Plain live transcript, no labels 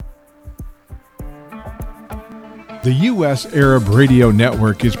The U.S. Arab Radio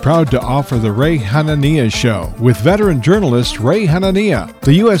Network is proud to offer the Ray Hanania Show with veteran journalist Ray Hanania,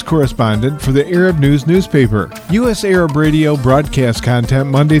 the U.S. correspondent for the Arab News newspaper. U.S. Arab Radio broadcasts content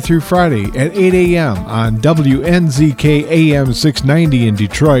Monday through Friday at 8 a.m. on WNZK AM 690 in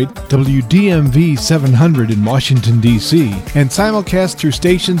Detroit, WDMV 700 in Washington, D.C., and simulcast through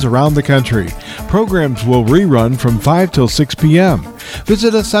stations around the country. Programs will rerun from 5 till 6 p.m.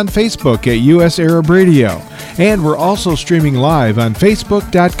 Visit us on Facebook at U.S. Arab Radio, and we're also streaming live on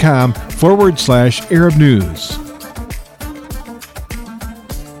Facebook.com/Arab News.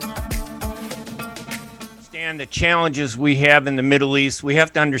 Understand the challenges we have in the Middle East. We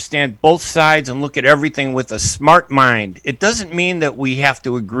have to understand both sides and look at everything with a smart mind. It doesn't mean that we have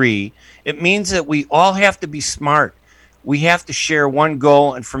to agree. It means that we all have to be smart. We have to share one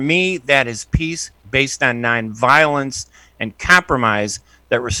goal, and for me, that is peace based on nonviolence and compromise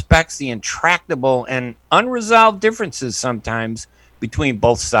that respects the intractable and unresolved differences sometimes between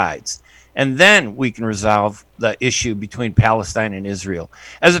both sides. And then we can resolve the issue between Palestine and Israel.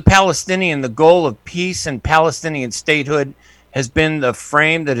 As a Palestinian, the goal of peace and Palestinian statehood has been the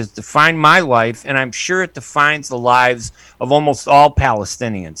frame that has defined my life, and I'm sure it defines the lives of almost all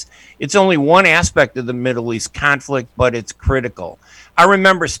Palestinians. It's only one aspect of the Middle East conflict, but it's critical. I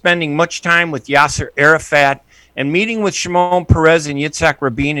remember spending much time with Yasser Arafat and meeting with Shimon Peres and Yitzhak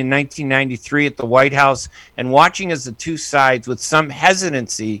Rabin in 1993 at the White House, and watching as the two sides, with some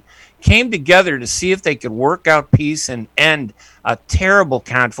hesitancy, came together to see if they could work out peace and end a terrible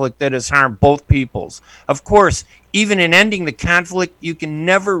conflict that has harmed both peoples. Of course, even in ending the conflict, you can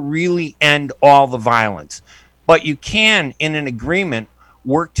never really end all the violence, but you can, in an agreement,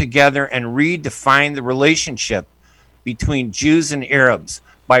 work together and redefine the relationship between Jews and Arabs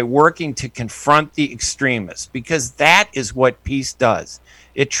by working to confront the extremists, because that is what peace does.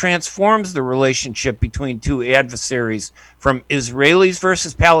 It transforms the relationship between two adversaries from Israelis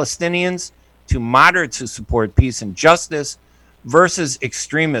versus Palestinians to moderates who support peace and justice versus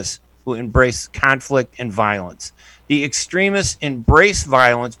extremists who embrace conflict and violence. The extremists embrace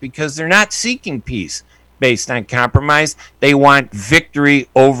violence because they're not seeking peace based on compromise. They want victory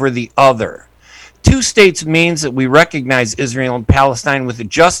over the other. Two states means that we recognize Israel and Palestine with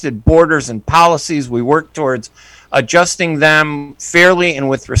adjusted borders and policies. We work towards adjusting them fairly and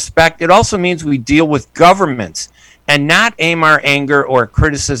with respect. It also means we deal with governments and not aim our anger or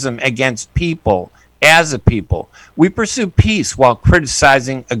criticism against people as a people. We pursue peace while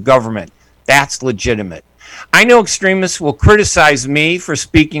criticizing a government. That's legitimate. I know extremists will criticize me for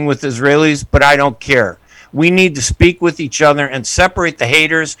speaking with Israelis, but I don't care. We need to speak with each other and separate the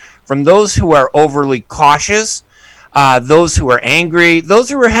haters from those who are overly cautious, those who are angry, those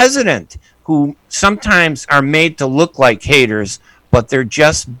who are hesitant, who sometimes are made to look like haters, but they're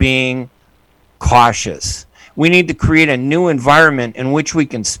just being cautious. We need to create a new environment in which we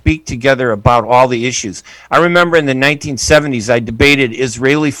can speak together about all the issues. I remember in the 1970s, I debated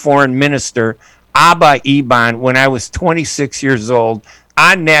Israeli Foreign Minister Abba Eban when I was 26 years old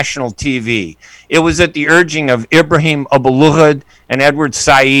on national TV. It was at the urging of Ibrahim Abu-Lughod and Edward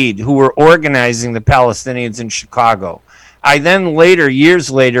Said, who were organizing the Palestinians in Chicago. I then years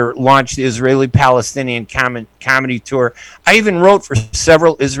later, launched the Israeli-Palestinian comedy tour. I even wrote for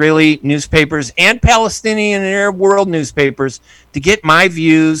several Israeli newspapers and Palestinian and Arab world newspapers to get my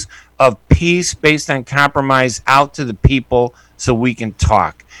views of peace based on compromise out to the people so we can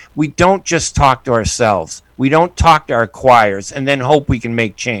talk. We don't just talk to ourselves. We don't talk to our choirs and then hope we can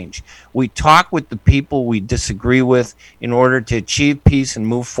make change. We talk with the people we disagree with in order to achieve peace and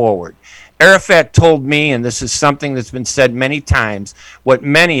move forward. Arafat told me, and this is something that's been said many times, what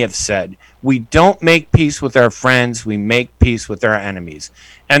many have said: we don't make peace with our friends, we make peace with our enemies.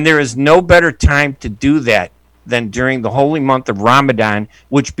 And there is no better time to do that than during the holy month of Ramadan,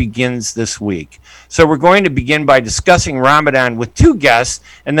 which begins this week. So we're going to begin by discussing Ramadan with two guests,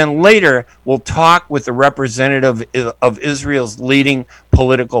 and then later we'll talk with the representative of Israel's leading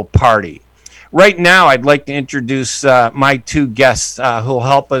political party. Right now, I'd like to introduce my two guests who will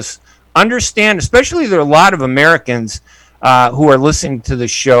help us understand, especially there are a lot of Americans who are listening to the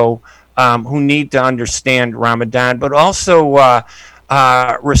show who need to understand Ramadan, but also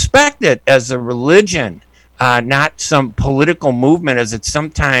respect it as a religion, not some political movement as it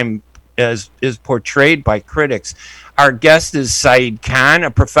sometimes is portrayed by critics. Our guest is Saeed Khan,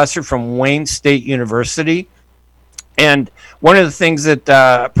 a professor from Wayne State University And one of the things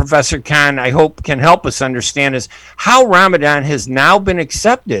that Professor Khan, I hope, can help us understand is how Ramadan has now been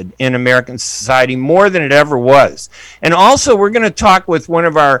accepted in American society more than it ever was. And also, we're going to talk with one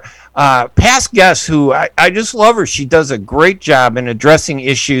of our past guests who I just love her. She does a great job in addressing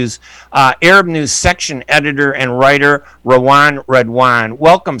issues. Arab News section editor and writer, Rawan Redwan.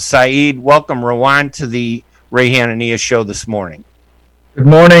 Welcome, Saeed. Welcome, Rawan, to the Ray Hanania show this morning. Good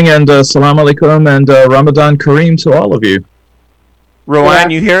morning and salam alaikum and Ramadan Kareem to all of you.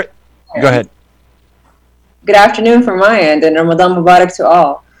 Rowan, you hear it? Go ahead. Good afternoon from my end, and Ramadan Mubarak to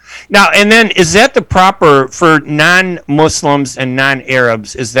all. Now, and then is that the proper, for non-Muslims and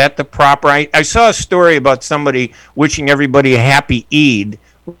non-Arabs, is that the proper, I saw a story about somebody wishing everybody a happy Eid,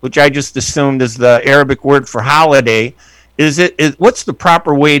 which I just assumed is the Arabic word for holiday. What's the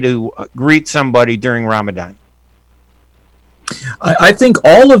proper way to greet somebody during Ramadan? I think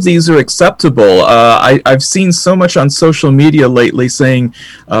all of these are acceptable. I've seen so much on social media lately saying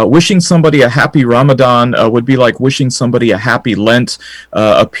wishing somebody a happy Ramadan would be like wishing somebody a happy Lent,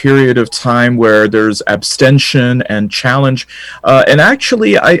 a period of time where there's abstention and challenge. And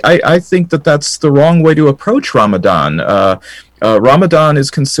actually, I think that that's the wrong way to approach Ramadan. Ramadan is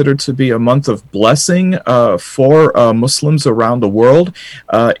considered to be a month of blessing for Muslims around the world.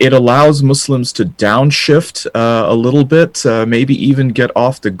 It allows Muslims to downshift a little bit, maybe even get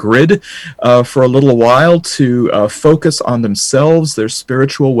off the grid for a little while to focus on themselves, their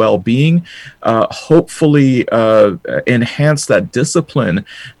spiritual well-being, hopefully enhance that discipline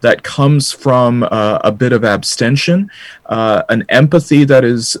that comes from a bit of abstention, an empathy that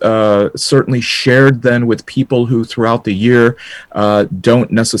is certainly shared then with people who throughout the year don't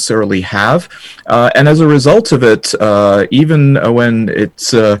necessarily have. And as a result of it, even when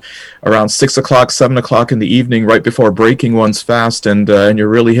it's around 6 o'clock, 7 o'clock in the evening, right before breaking one's fast and you're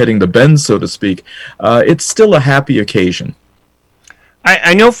really hitting the bend, so to speak, it's still a happy occasion.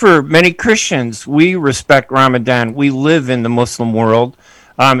 I know for many Christians, we respect Ramadan. We live in the Muslim world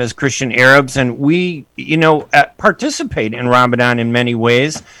as Christian Arabs, and we, participate in Ramadan in many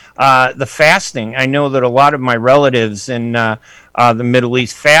ways. The fasting, I know that a lot of my relatives in the Middle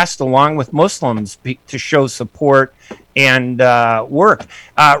East fast along with Muslims to show support and work.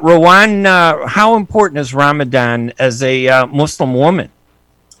 Rowan, how important is Ramadan as a Muslim woman?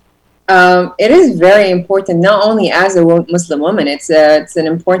 It is very important, not only as a Muslim woman. It's an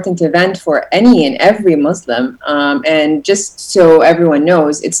important event for any and every Muslim. And just so everyone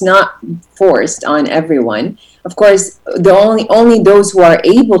knows, it's not forced on everyone. Of course, only those who are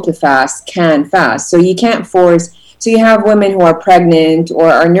able to fast can fast. So you can't force. So you have women who are pregnant or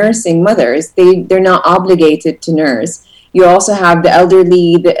are nursing mothers. They're not obligated to nurse. You also have the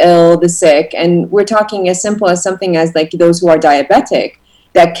elderly, the ill, the sick, and we're talking as simple as something as like those who are diabetic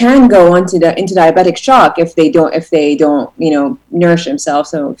that can go into diabetic shock if they don't nourish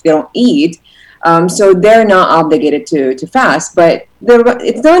themselves. So if they don't eat. So they're not obligated to fast, but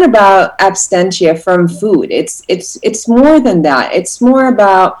it's not about abstention from food. It's more than that. It's more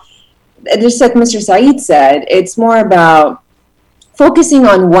about, just like Mr. Saeed said, it's more about focusing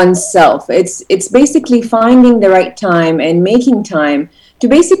on oneself. It's basically finding the right time and making time to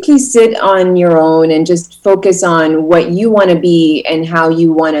basically sit on your own and just focus on what you want to be and how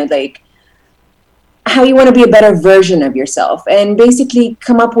you want to be a better version of yourself, and basically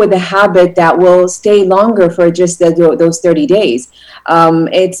come up with a habit that will stay longer for just those 30 days.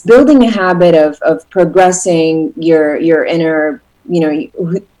 It's building a habit of progressing your inner,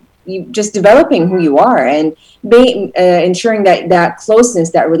 you just developing who you are and ensuring that closeness,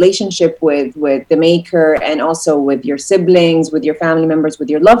 that relationship with the maker and also with your siblings, with your family members, with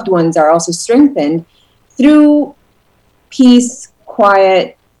your loved ones are also strengthened through peace,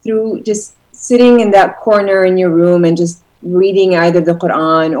 quiet, through just sitting in that corner in your room and just reading either the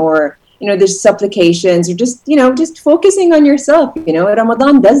Quran or, there's supplications or just focusing on yourself.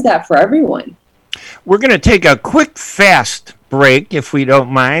 Ramadan does that for everyone. We're going to take a quick fast break, if we don't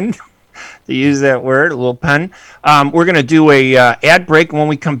mind to use that word, a little pun. We're going to do a ad break, and when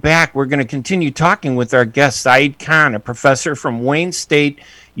we come back, we're going to continue talking with our guest, Saeed Khan, a professor from Wayne State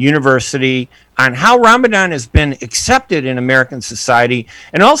University, on how Ramadan has been accepted in American society.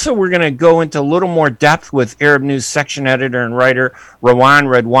 And also, we're going to go into a little more depth with Arab News section editor and writer Rawan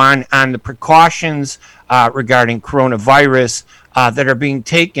Redwan on the precautions regarding coronavirus that are being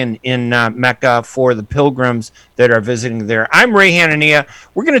taken in Mecca for the pilgrims that are visiting there. I'm Ray Hanania.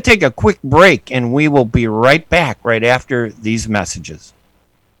 We're going to take a quick break, and we will be right back right after these messages.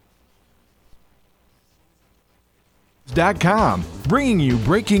 Arabnews.com, bringing you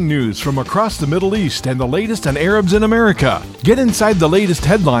breaking news from across the Middle East and the latest on Arabs in America. Get inside the latest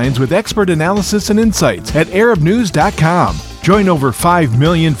headlines with expert analysis and insights at Arabnews.com. Join over 5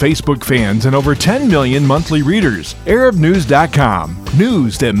 million Facebook fans and over 10 million monthly readers. Arabnews.com,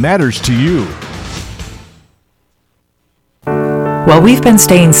 news that matters to you. While we've been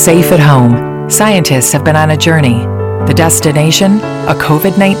staying safe at home, scientists have been on a journey. The destination, a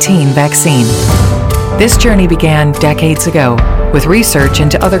COVID-19 vaccine. This journey began decades ago with research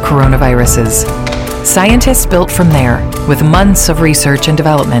into other coronaviruses. Scientists built from there with months of research and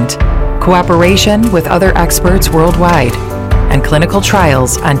development, cooperation with other experts worldwide, and clinical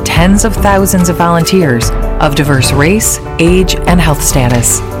trials on tens of thousands of volunteers of diverse race, age, and health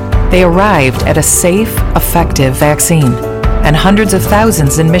status. They arrived at a safe, effective vaccine, and hundreds of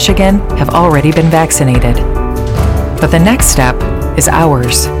thousands in Michigan have already been vaccinated. But the next step is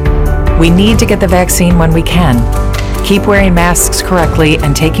ours. We need to get the vaccine when we can. Keep wearing masks correctly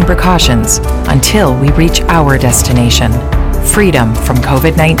and taking precautions until we reach our destination, freedom from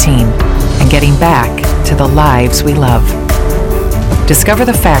COVID-19, and getting back to the lives we love. Discover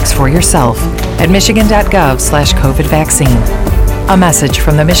the facts for yourself at michigan.gov/COVID vaccine. A message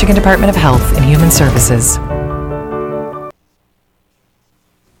from the Michigan Department of Health and Human Services.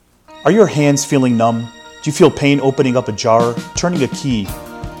 Are your hands feeling numb? Do you feel pain opening up a jar, turning a key?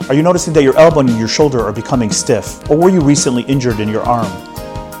 Are you noticing that your elbow and your shoulder are becoming stiff? Or were you recently injured in your arm?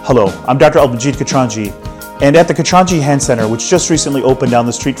 Hello, I'm Dr. Albanjit Katranji, and at the Katranji Hand Center, which just recently opened down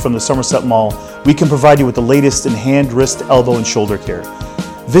the street from the Somerset Mall, we can provide you with the latest in hand, wrist, elbow, and shoulder care.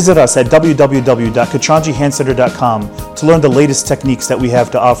 Visit us at www.katranjihandcenter.com to learn the latest techniques that we have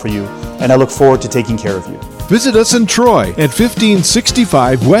to offer you, and I look forward to taking care of you. Visit us in Troy at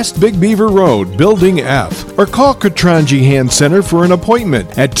 1565 West Big Beaver Road, Building F, or call Katranji Hand Center for an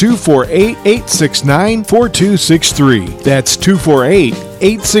appointment at 248-869-4263. That's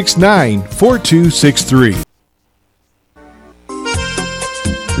 248-869-4263.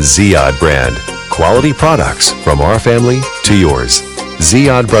 Ziyad brand. Quality products from our family to yours.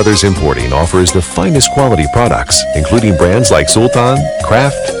 Ziyad Brothers Importing offers the finest quality products, including brands like Sultan,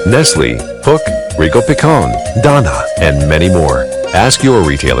 Kraft, Nestle, Hook, Rico Picon, Donna, and many more. Ask your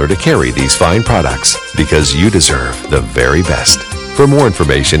retailer to carry these fine products because you deserve the very best. For more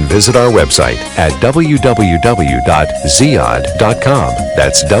information, visit our website at www.ziyad.com.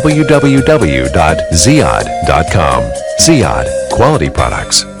 That's www.ziyad.com. Ziyad, quality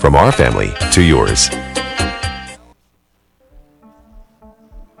products from our family to yours.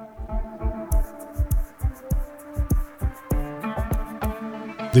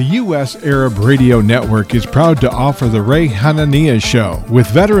 The U.S. Arab Radio Network is proud to offer the Ray Hanania Show with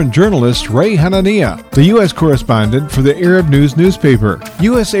veteran journalist Ray Hanania, the U.S. correspondent for the Arab News newspaper.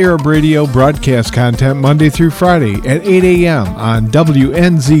 U.S. Arab Radio broadcasts content Monday through Friday at 8 a.m. on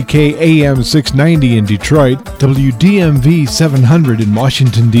WNZK AM 690 in Detroit, WDMV 700 in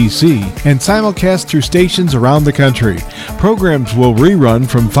Washington, D.C., and simulcast through stations around the country. Programs will rerun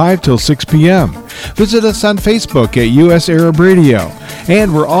from 5 till 6 p.m. Visit us on Facebook at U.S. Arab Radio,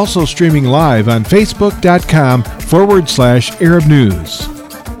 and we're also streaming live on facebook.com/Arab News.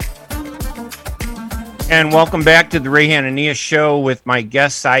 And welcome back to the Ray Hanania Show with my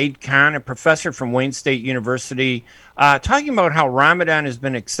guest, Saeed Khan, a professor from Wayne State University, talking about how Ramadan has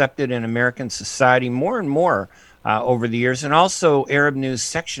been accepted in American society more and more over the years, and also Arab News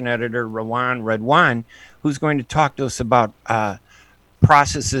section editor Rawan Redwan, who's going to talk to us about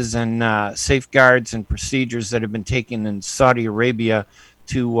processes and safeguards and procedures that have been taken in Saudi Arabia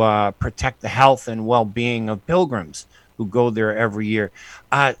to protect the health and well-being of pilgrims who go there every year.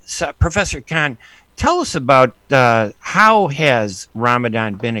 So Professor Khan, tell us about how has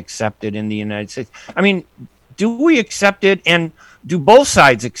Ramadan been accepted in the United States? I mean, do we accept it, and do both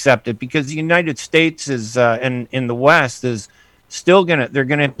sides accept it? Because the United States is, and in the West, is still they're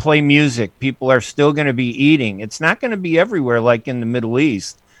gonna play music. People are still gonna be eating. It's not gonna be everywhere like in the Middle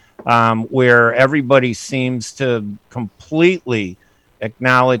East, where everybody seems to completely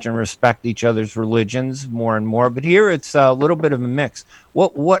acknowledge and respect each other's religions more and more. But here it's a little bit of a mix.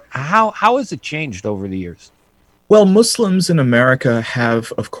 How has it changed over the years? Well, Muslims in America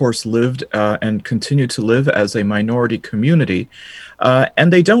have, of course, lived and continue to live as a minority community,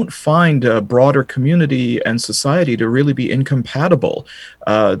 and they don't find a broader community and society to really be incompatible.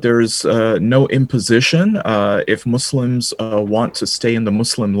 There's no imposition. If Muslims want to stay in the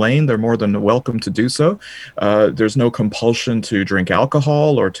Muslim lane, they're more than welcome to do so. There's no compulsion to drink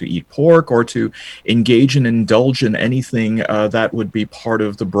alcohol or to eat pork or to engage and indulge in anything that would be part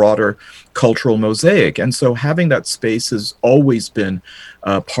of the broader cultural mosaic. And so having that that space has always been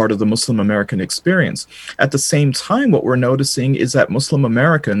part of the Muslim American experience. At the same time, what we're noticing is that Muslim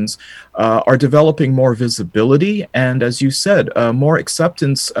Americans are developing more visibility and, as you said, more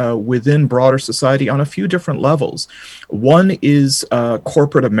acceptance within broader society on a few different levels. One is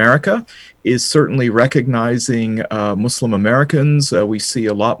corporate America is certainly recognizing Muslim Americans. We see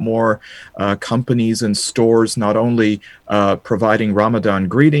a lot more companies and stores not only providing Ramadan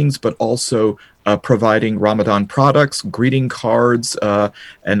greetings, but also providing Ramadan products, greeting cards,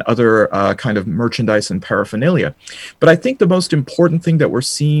 and other kind of merchandise and paraphernalia. But I think the most important thing that we're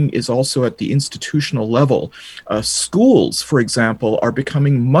seeing is also at the institutional level. Schools, for example, are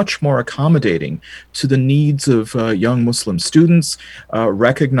becoming much more accommodating to the needs of young Muslim students,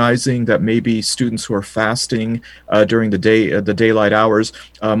 recognizing that maybe students who are fasting during the day, the daylight hours,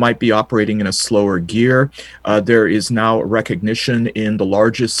 might be operating in a slower gear. There is now recognition in the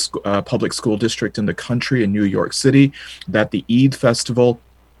largest public school district in the country in New York City that the Eid festival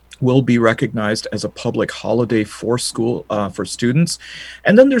will be recognized as a public holiday for school, for students.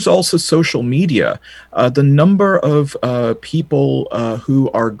 And then there's also social media. The number of people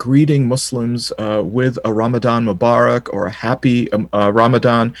who are greeting Muslims with a Ramadan Mubarak or a happy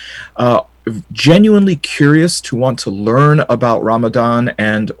Ramadan, genuinely curious to want to learn about Ramadan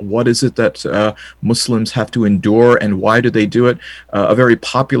and what is it that Muslims have to endure and why do they do it. A very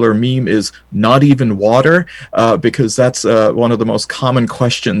popular meme is not even water, because that's one of the most common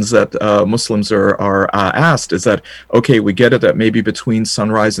questions that Muslims are asked, is that, okay, we get it that maybe between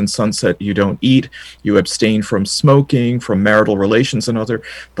sunrise and sunset you don't eat, you abstain from smoking, from marital relations and other,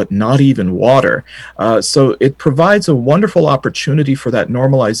 but not even water. So it provides a wonderful opportunity for that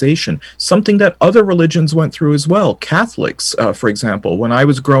normalization, something that other religions went through as well. Catholics, for example, when I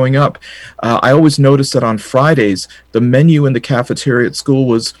was growing up, I always noticed that on Fridays, the menu in the cafeteria at school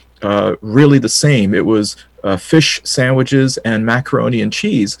was really the same. It was fish sandwiches and macaroni and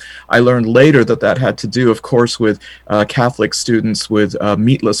cheese. I learned later that that had to do, of course, with Catholic students with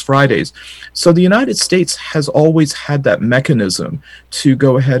meatless Fridays. So the United States has always had that mechanism to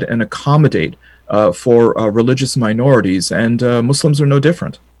go ahead and accommodate for religious minorities, and Muslims are no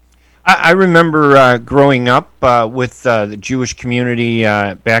different. I remember growing up with the Jewish community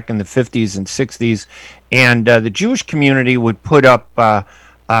back in the 50s and 60s, and the Jewish community would put up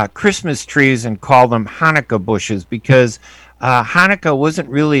Christmas trees and call them Hanukkah bushes because Hanukkah wasn't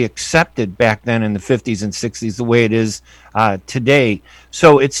really accepted back then in the 50s and 60s the way it is today.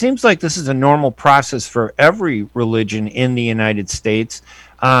 So it seems like this is a normal process for every religion in the United States,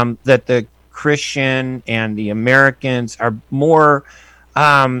 that the Christian and the Americans are more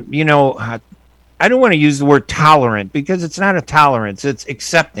I don't want to use the word tolerant because it's not a tolerance, it's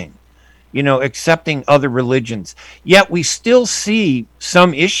accepting, accepting other religions. Yet we still see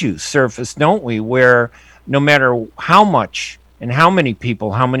some issues surface, don't we, where no matter how much and how many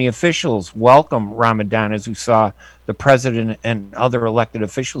people, how many officials welcome Ramadan, as we saw the president and other elected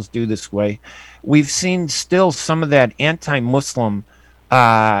officials do this way, we've seen still some of that anti-Muslim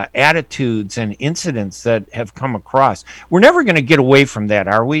attitudes and incidents that have come across. We're never going to get away from that,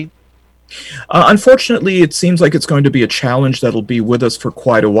 are we? Unfortunately, it seems like it's going to be a challenge that'll be with us for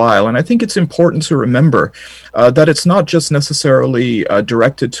quite a while. And I think it's important to remember that it's not just necessarily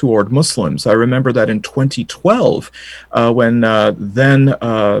directed toward Muslims. I remember that in 2012, when then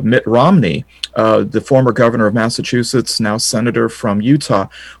Mitt Romney, the former governor of Massachusetts, now senator from Utah,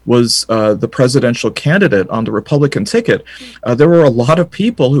 was the presidential candidate on the Republican ticket, there were a lot of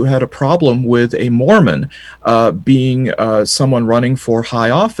people who had a problem with a Mormon being someone running for high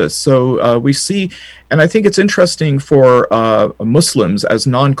office. So we see, and I think it's interesting for Muslims as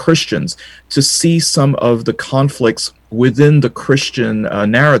non-Christians to see some of the conflicts within the Christian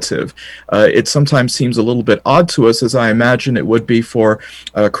narrative. It sometimes seems a little bit odd to us, as I imagine it would be for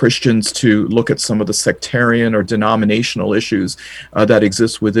Christians to look at some of the sectarian or denominational issues that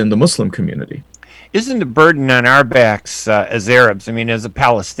exist within the Muslim community. Isn't the burden on our backs as Arabs? I mean, as a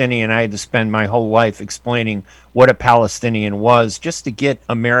Palestinian, I had to spend my whole life explaining what a Palestinian was just to get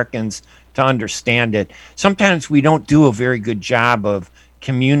Americans to understand it. Sometimes we don't do a very good job of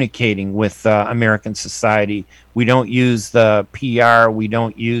communicating with American society. We don't use the PR. We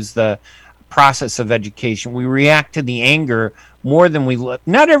don't use the process of education. We react to the anger more than we look.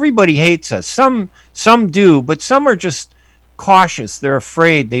 Not everybody hates us. Some do, but some are just cautious. They're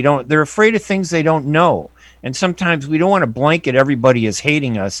afraid. They're afraid of things they don't know. And sometimes we don't want to blanket everybody as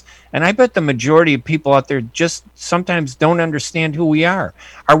hating us. And I bet the majority of people out there just sometimes don't understand who we are.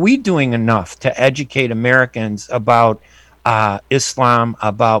 Are we doing enough to educate Americans about Islam,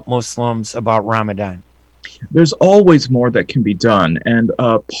 about Muslims, about Ramadan? There's always more that can be done. And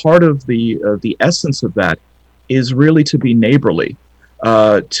part of the essence of that is really to be neighborly,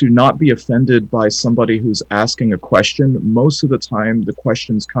 to not be offended by somebody who's asking a question. Most of the time, the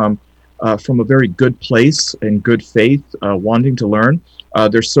questions come from a very good place and good faith, wanting to learn.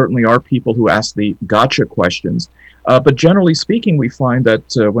 There certainly are people who ask the gotcha questions. But generally speaking, we find that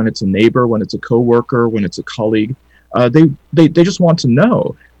when it's a neighbor, when it's a coworker, when it's a colleague, they just want to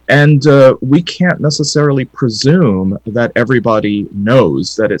know. And we can't necessarily presume that everybody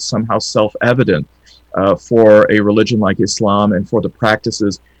knows, that it's somehow self-evident for a religion like Islam and for the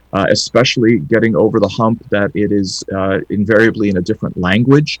practices, especially getting over the hump that it is invariably in a different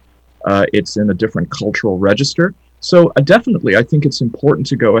language. It's in a different cultural register. So definitely, I think it's important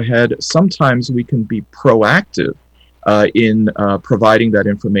to go ahead. Sometimes we can be proactive in providing that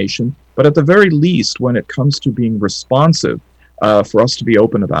information, but at the very least, when it comes to being responsive, for us to be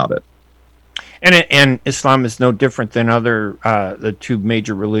open about it. And Islam is no different than other two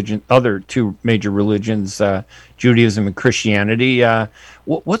major religions, Judaism and Christianity.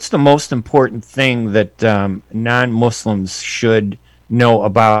 What's the most important thing that non-Muslims should know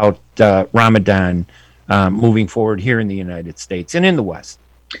about Ramadan moving forward here in the United States and in the West?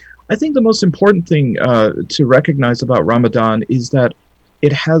 I think the most important thing to recognize about Ramadan is that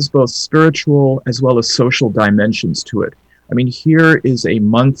it has both spiritual as well as social dimensions to it. I mean, here is a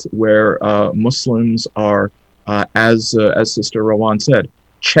month where Muslims are, as Sister Rawan said,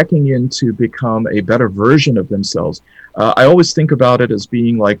 checking in to become a better version of themselves. I always think about it as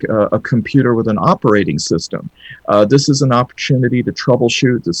being like a computer with an operating system. This is an opportunity to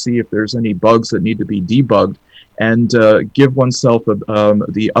troubleshoot, to see if there's any bugs that need to be debugged, and give oneself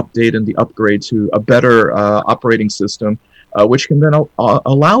the update and the upgrade to a better operating system, which can then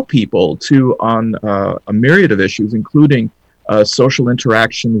allow people to, on a myriad of issues, including social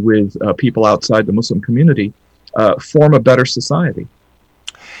interaction with people outside the Muslim community, form a better society.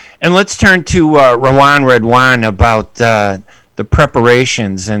 And let's turn to Rawan Redwan about the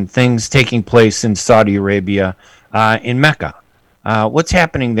preparations and things taking place in Saudi Arabia, in Mecca. What's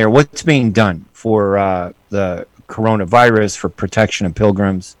happening there? What's being done for the coronavirus, for protection of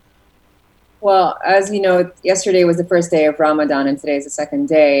pilgrims? Well, as you know, yesterday was the first day of Ramadan and today is the second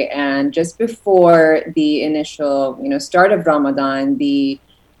day. And just before the initial, start of Ramadan, the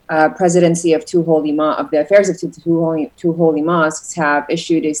presidency of the affairs of two holy mosques have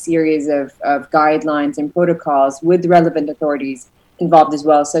issued a series of guidelines and protocols with relevant authorities involved as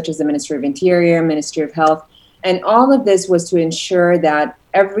well, such as the Ministry of Interior, Ministry of Health. And all of this was to ensure that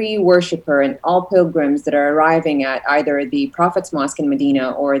every worshiper and all pilgrims that are arriving at either the Prophet's Mosque in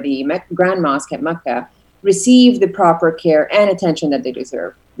Medina or the Grand Mosque at Mecca receive the proper care and attention that they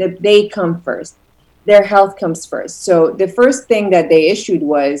deserve. That they come first. Their health comes first. So the first thing that they issued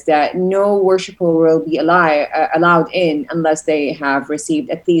was that no worshiper will be allowed in unless they have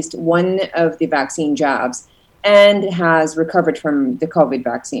received at least one of the vaccine jabs and has recovered from the COVID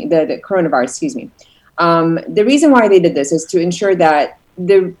vaccine, the coronavirus, excuse me. The reason why they did this is to ensure that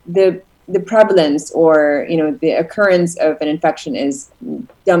the prevalence or the occurrence of an infection is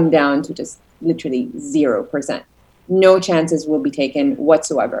dumbed down to just literally 0%. No chances will be taken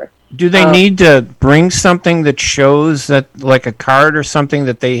whatsoever. Do they need to bring something that shows that, like a card or something,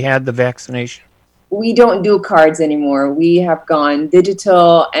 that they had the vaccination? We don't do cards anymore. We have gone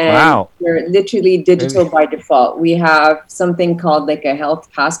digital, and we're literally digital by default. We have something called like a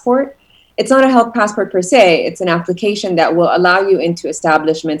health passport. It's not a health passport per se. It's an application that will allow you into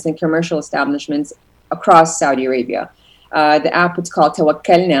establishments and commercial establishments across Saudi Arabia. The app, it's called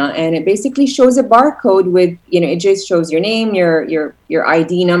Tawakkalna, and it basically shows a barcode with, it just shows your name, your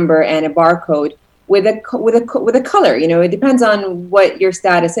ID number, and a barcode with a color. It depends on what your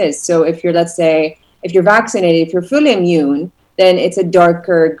status is. So if you're, let's say, if you're vaccinated, if you're fully immune, then it's a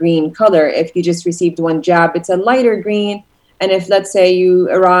darker green color. If you just received one jab, it's a lighter green. And if, let's say, you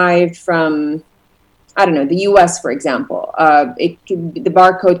arrived from, I don't know, the US, for example, the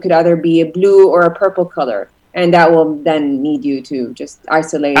barcode could either be a blue or a purple color. And that will then need you to just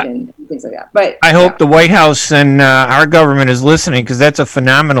isolate and things like that. But I hope the White House and our government is listening, because that's a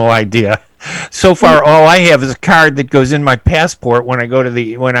phenomenal idea. So far, all I have is a card that goes in my passport when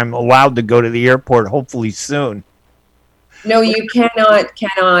I'm allowed to go to the airport, hopefully soon. No, you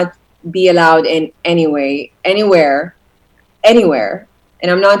cannot be allowed in anywhere.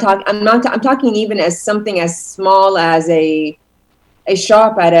 And I'm talking even as something as small as a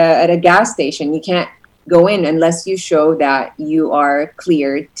shop at a gas station. You can't go in unless you show that you are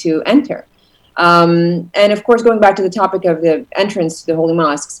cleared to enter. And of course, going back to the topic of the entrance to the holy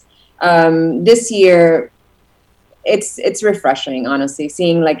mosques, this year, it's refreshing, honestly,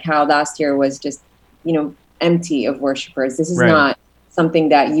 seeing like how last year was just, empty of worshipers. This is not something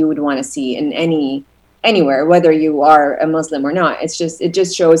that you would want to see in any anywhere, whether you are a Muslim or not. It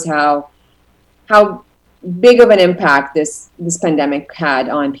just shows how big of an impact this pandemic had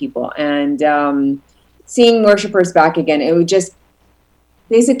on people. And seeing worshipers back again, it would just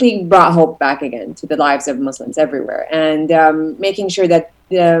basically brought hope back again to the lives of Muslims everywhere, and making sure that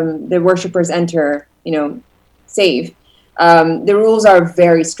the worshipers enter, safe. The rules are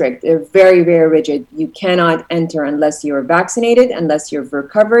very strict. They're very, very rigid. You cannot enter unless you're vaccinated, unless you've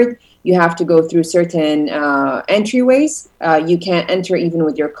recovered. You have to go through certain entryways. You can't enter even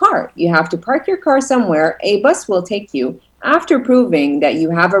with your car. You have to park your car somewhere. A bus will take you after proving that you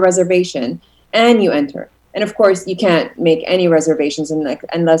have a reservation, and you enter. And of course, you can't make any reservations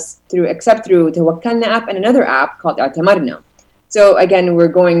except through Tawakkalna app and another app called Atamarna. So again, we're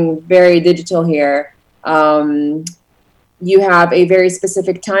going very digital here. You have a very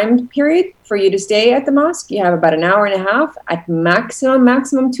specific time period for you to stay at the mosque. You have about an hour and a half, at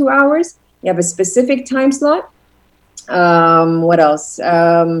maximum 2 hours. You have a specific time slot. What else?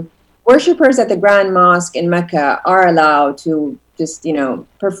 Worshippers at the Grand Mosque in Mecca are allowed to just,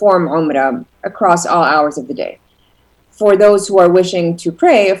 perform Umrah across all hours of the day. For those who are wishing to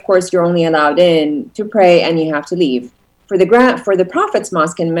pray, of course, you're only allowed in to pray and you have to leave. For the Prophet's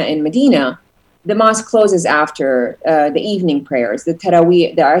Mosque in Medina, the mosque closes after the evening prayers, the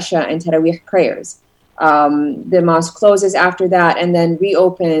Taraweeh, the Isha and Taraweeh prayers. The mosque closes after that and then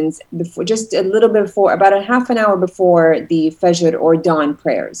reopens just a little bit before, about a half an hour before the Fajr or dawn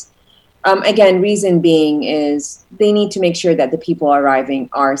prayers. Again, reason being is they need to make sure that the people arriving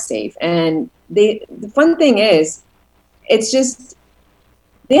are safe. And the fun thing is, it's just,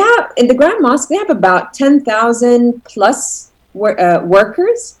 they have, in the Grand Mosque, they have about 10,000 plus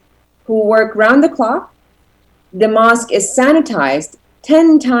workers who work round the clock. The mosque is sanitized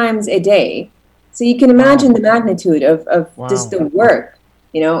 10 times a day. So you can imagine the magnitude of just the work,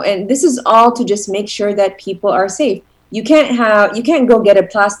 and this is all to just make sure that people are safe. You can't go get a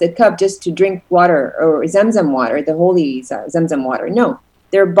plastic cup just to drink water or Zamzam water, the holy Zamzam water. No,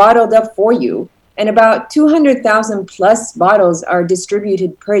 they're bottled up for you. And about 200,000 plus bottles are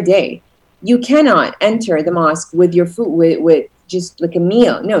distributed per day. You cannot enter the mosque with your food, with just like a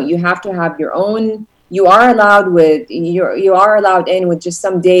meal. No, you have to have your own. You are allowed in with just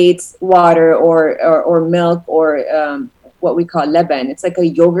some dates, water, or milk, or what we call leban. It's like a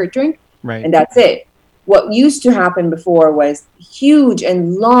yogurt drink, right? And that's it. What used to happen before was huge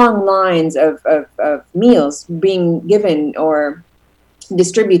and long lines of meals being given or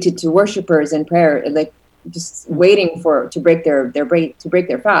distributed to worshipers in prayer, like just waiting to break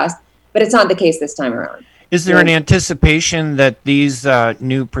their fast. But it's not the case this time around. Is there an anticipation that these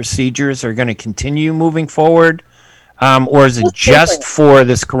new procedures are going to continue moving forward, or is it just for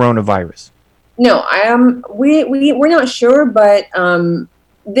this coronavirus? No, we're not sure, but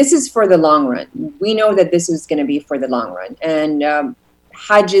this is for the long run. We know that this is going to be for the long run. And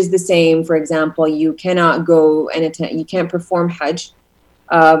Hajj is the same. For example, you cannot go and attend. You can't perform Hajj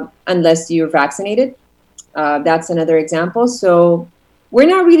unless you're vaccinated. That's another example. So we're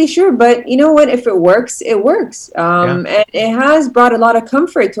not really sure, but you know what? If it works, it works. And it has brought a lot of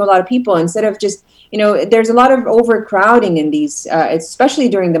comfort to a lot of people. Instead of just, there's a lot of overcrowding in these, especially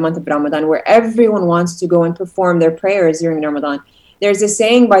during the month of Ramadan, where everyone wants to go and perform their prayers during Ramadan. There's a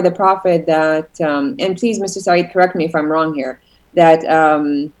saying by the Prophet that, and please, Mr. Saeed, correct me if I'm wrong here, that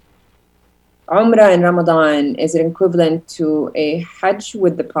Umrah in Ramadan is an equivalent to a Hajj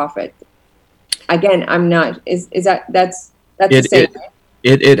with the Prophet. Again, I'm not. That's the same?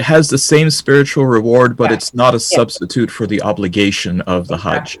 It has the same spiritual reward, but it's not a substitute for the obligation of the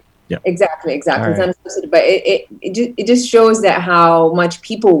Hajj. Yeah. Exactly. Right. It's not a substitute, but it just shows that how much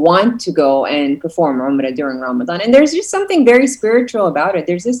people want to go and perform Umrah during Ramadan, and there's just something very spiritual about it.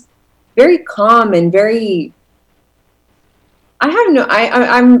 There's this very calm and very.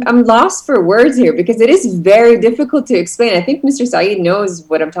 I'm lost for words here because it is very difficult to explain. I think Mr. Saeed knows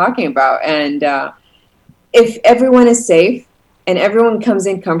what I'm talking about, and if everyone is safe and everyone comes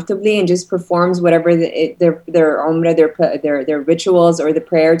in comfortably and just performs whatever their umrah, their rituals or the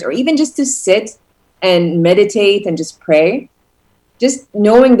prayers, or even just to sit and meditate and just pray, just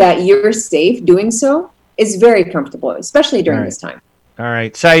knowing that you're safe doing so is very comfortable, especially during this time. All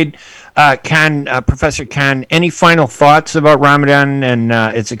right. Saeed, Professor Khan, any final thoughts about Ramadan and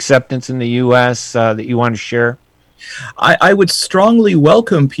its acceptance in the U.S. That you want to share? I would strongly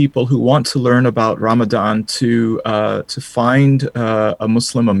welcome people who want to learn about Ramadan to find a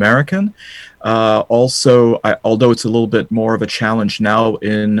Muslim American. Although it's a little bit more of a challenge now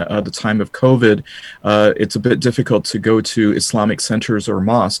in the time of COVID, it's a bit difficult to go to Islamic centers or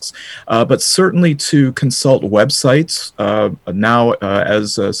mosques, but certainly to consult websites. Now,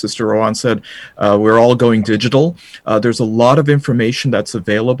 as Sister Rowan said, we're all going digital. There's a lot of information that's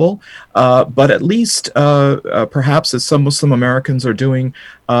available, but at least perhaps as some Muslim Americans are doing,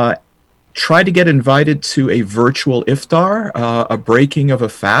 try to get invited to a virtual iftar, a breaking of a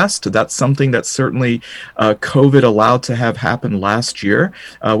fast. That's something that certainly COVID allowed to have happen last year,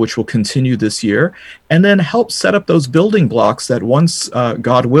 which will continue this year. And then help set up those building blocks that once,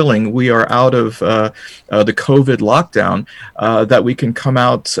 God willing, we are out of the COVID lockdown, that we can come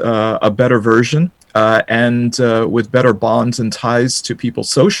out a better version. And with better bonds and ties to people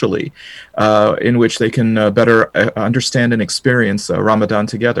socially, in which they can better understand and experience Ramadan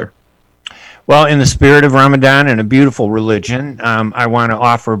together. Well, in the spirit of Ramadan and a beautiful religion, I want to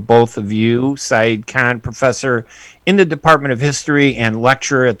offer both of you, Saeed Khan, professor in the Department of History and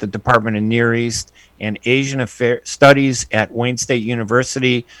lecturer at the Department of Near East and Asian Studies at Wayne State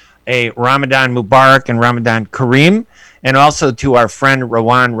University, a Ramadan Mubarak and Ramadan Kareem, and also to our friend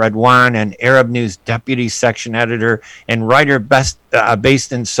Rawan Redwan, an Arab News deputy section editor and writer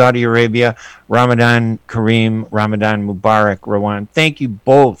based in Saudi Arabia. Ramadan Kareem, Ramadan Mubarak, Rawan. Thank you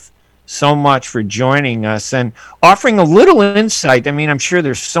both so much for joining us and offering a little insight. I mean, I'm sure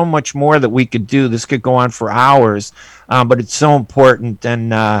there's so much more that we could do. This could go on for hours, but it's so important,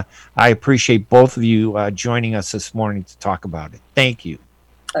 and I appreciate both of you joining us this morning to talk about it. Thank you.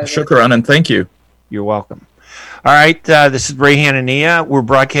 Shukran, and thank you. You're welcome. All right, this is Ray Hanania. We're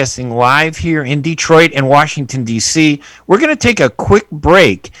broadcasting live here in Detroit and Washington, D.C. We're going to take a quick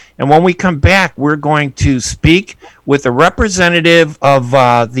break, and when we come back, we're going to speak with a representative of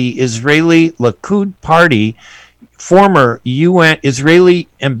the Israeli Likud Party, former UN Israeli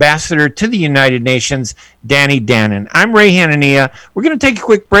ambassador to the United Nations, Danny Danon. I'm Ray Hanania. We're going to take a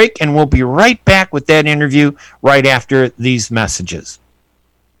quick break, and we'll be right back with that interview right after these messages.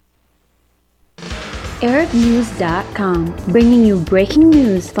 ArabNews.com, bringing you breaking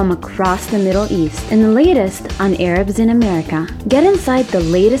news from across the Middle East and the latest on Arabs in America. Get inside the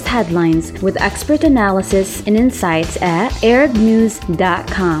latest headlines with expert analysis and insights at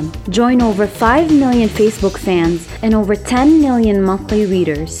ArabNews.com. Join over 5 million Facebook fans and over 10 million monthly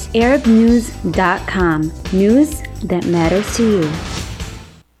readers. ArabNews.com, news that matters to you.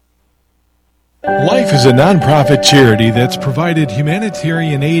 Life is a nonprofit charity that's provided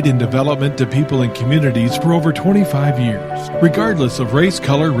humanitarian aid and development to people and communities for over 25 years, regardless of race,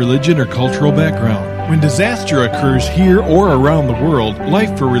 color, religion, or cultural background. When disaster occurs here or around the world,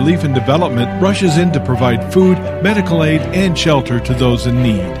 Life for Relief and Development rushes in to provide food, medical aid, and shelter to those in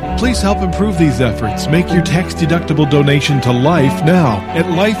need. Please help improve these efforts. Make your tax-deductible donation to Life now at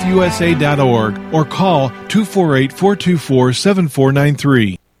lifeusa.org or call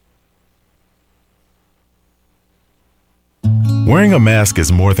 248-424-7493. Wearing a mask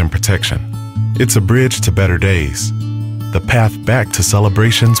is more than protection. It's a bridge to better days, the path back to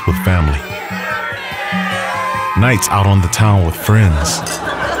celebrations with family, nights out on the town with friends,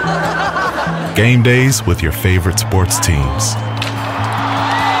 game days with your favorite sports teams,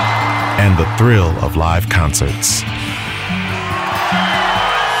 and the thrill of live concerts.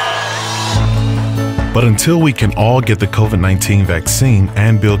 But until we can all get the COVID-19 vaccine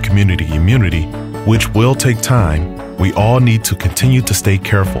and build community immunity, which will take time, we all need to continue to stay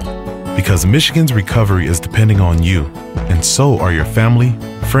careful, because Michigan's recovery is depending on you, and so are your family,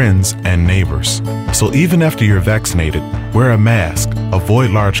 friends, and neighbors. So even after you're vaccinated, wear a mask, avoid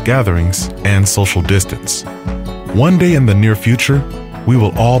large gatherings, and social distance. One day in the near future, we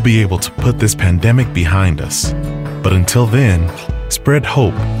will all be able to put this pandemic behind us. But until then, spread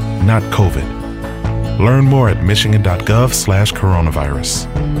hope, not COVID. Learn more at michigan.gov/coronavirus.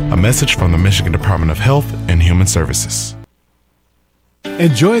 A message from the Michigan Department of Health and Human Services.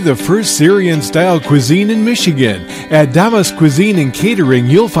 Enjoy the first Syrian-style cuisine in Michigan. At Damas Cuisine and Catering,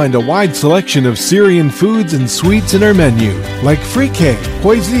 you'll find a wide selection of Syrian foods and sweets in our menu, like frikeh,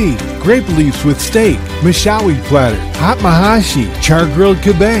 hoisin, grape leaves with steak, mashawi platter, hot mahashi, char-grilled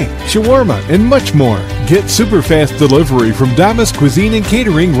kebab, shawarma, and much more. Get super fast delivery from Damas Cuisine and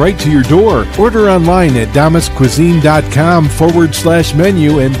Catering right to your door. Order online at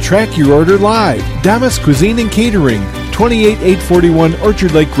damascuisine.com/menu and track your order live. Damas Cuisine and Catering, 28841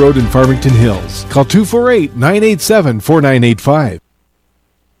 Orchard Lake Road in Farmington Hills. Call 248-987-4985.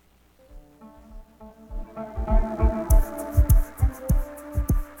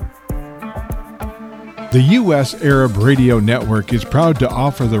 The U.S. Arab Radio Network is proud to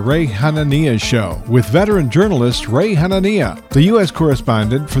offer the Ray Hanania Show with veteran journalist Ray Hanania, the U.S.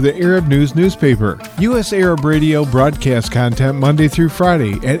 correspondent for the Arab News newspaper. U.S. Arab Radio broadcasts content Monday through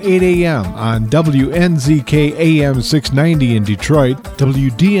Friday at 8 a.m. on WNZK AM 690 in Detroit,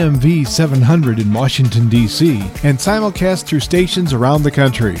 WDMV 700 in Washington, D.C., and simulcast through stations around the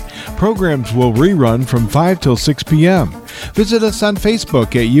country. Programs will rerun from 5 till 6 p.m. Visit us on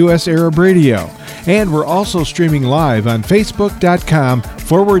Facebook at U.S. Arab Radio. And we're also streaming live on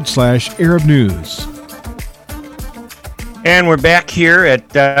Facebook.com/Arab News. And we're back here at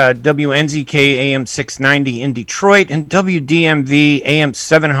WNZK AM 690 in Detroit and WDMV AM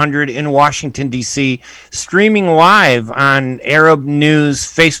 700 in Washington, D.C., streaming live on Arab News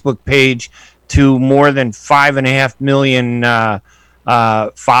Facebook page to more than 5.5 million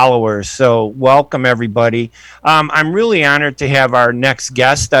followers. So welcome, everybody. I'm really honored to have our next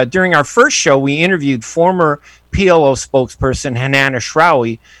guest. During our first show, we interviewed former PLO spokesperson Hanan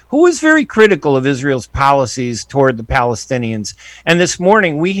Ashrawi, who was very critical of Israel's policies toward the Palestinians. And this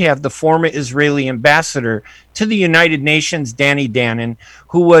morning, we have the former Israeli ambassador to the United Nations, Danon,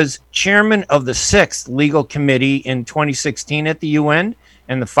 who was chairman of the 6th Legal Committee in 2016 at the UN,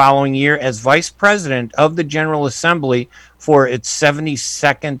 and the following year as vice president of the General Assembly for its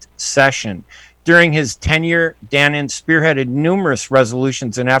 72nd session. During his tenure, Danon spearheaded numerous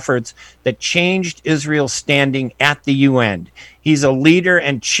resolutions and efforts that changed Israel's standing at the UN. He's a leader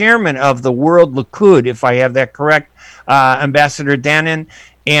and chairman of the World Likud, if I have that correct, Ambassador Danon,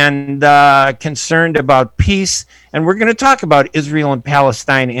 and concerned about peace. And we're going to talk about Israel and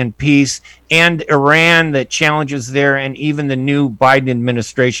Palestine and peace, and Iran, the challenges there, and even the new Biden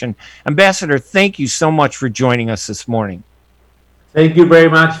administration. Ambassador, thank you so much for joining us this morning. Thank you very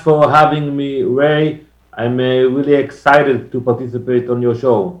much for having me, Ray. I'm really excited to participate on your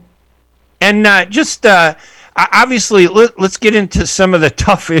show. And obviously, let's get into some of the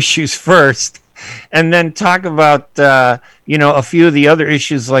tough issues first, and then talk about, a few of the other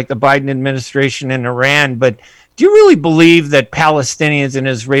issues like the Biden administration and Iran. But do you really believe that Palestinians and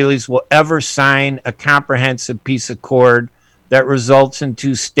Israelis will ever sign a comprehensive peace accord that results in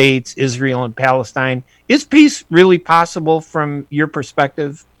two states, Israel and Palestine? Is peace really possible from your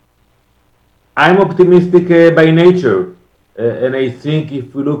perspective? I'm optimistic by nature. And I think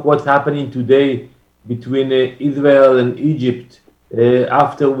if we look what's happening today between Israel and Egypt,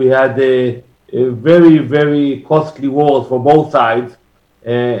 after we had a very, very costly wars for both sides,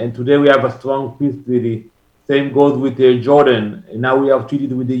 and today we have a strong peace treaty. Same goes with Jordan, and now we have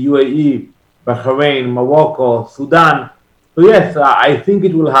treated with the UAE, Bahrain, Morocco, Sudan. So yes, I think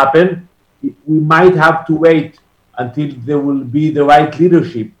it will happen. We might have to wait until there will be the right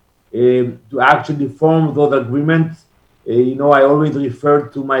leadership to actually form those agreements. I always refer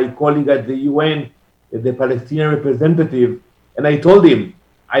to my colleague at the UN, the Palestinian representative, and I told him,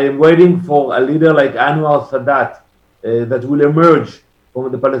 I am waiting for a leader like Anwar Sadat that will emerge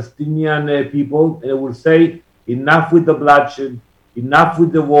from the Palestinian people and will say, enough with the bloodshed, enough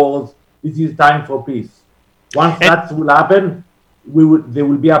with the wars, this is time for peace. Once that will happen, there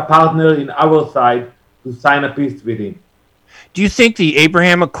will be a partner in our side to sign a peace treaty. Do you think the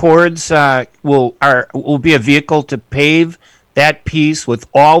Abraham Accords will be a vehicle to pave that peace with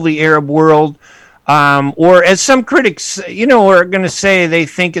all the Arab world? Or as some critics, are going to say, they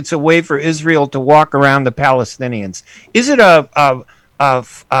think it's a way for Israel to walk around the Palestinians. Is it a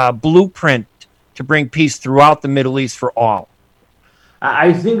blueprint to bring peace throughout the Middle East for all?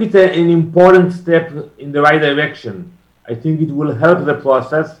 I think it's an important step in the right direction. I think it will help the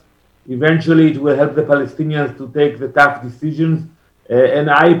process. Eventually, it will help the Palestinians to take the tough decisions.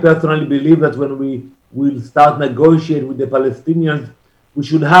 And I personally believe that when we will start negotiating with the Palestinians, we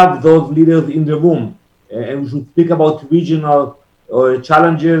should have those leaders in the room. And we should speak about regional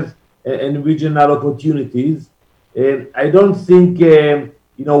challenges and regional opportunities. And I don't think,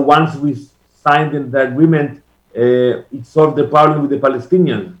 once we signed the agreement, it solved the problem with the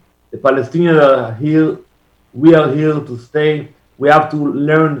Palestinians. The Palestinians are here. We are here to stay. We have to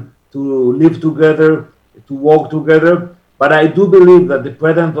learn to live together, to work together. But I do believe that the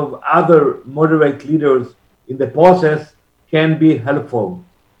presence of other moderate leaders in the process can be helpful.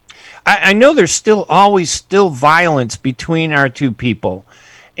 I know there's always violence between our two people.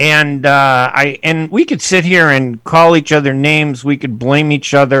 And we could sit here and call each other names. We could blame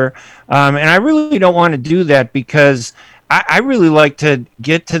each other. And I really don't want to do that, because I really like to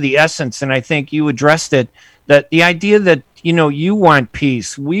get to the essence. And I think you addressed it, that the idea that, you want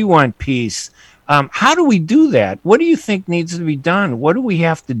peace, we want peace. How do we do that? What do you think needs to be done? What do we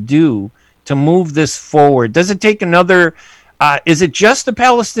have to do to move this forward? Does it take another Is it just the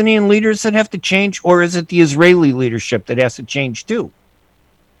Palestinian leaders that have to change, or is it the Israeli leadership that has to change too?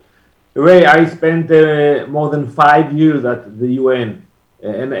 Ray, I spent more than 5 years at the UN,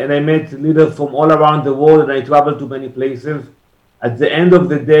 and I met leaders from all around the world, and I traveled to many places. At the end of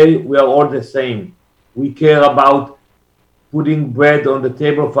the day, we are all the same. We care about putting bread on the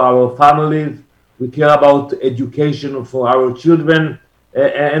table for our families. We care about education for our children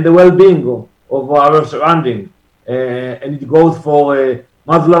and the well-being of our surrounding. And it goes for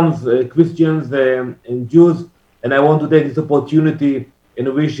Muslims, Christians, and Jews. And I want to take this opportunity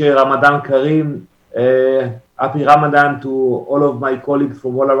and wish Ramadan Kareem, happy Ramadan to all of my colleagues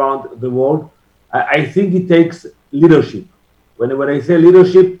from all around the world. I think it takes leadership. When I say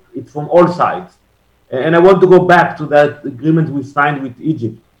leadership, it's from all sides. And I want to go back to that agreement we signed with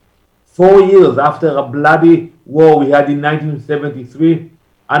Egypt. 4 years after a bloody war we had in 1973,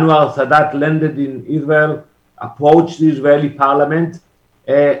 Anwar Sadat landed in Israel, approached the Israeli parliament,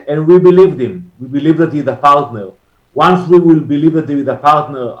 and we believed him. We believe that he's a partner. Once we will believe that there is a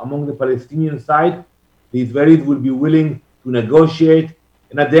partner among the Palestinian side, the Israelis will be willing to negotiate.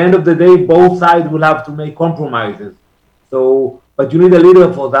 And at the end of the day, both sides will have to make compromises. So, but you need a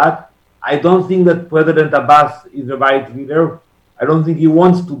leader for that. I don't think that President Abbas is the right leader. I don't think he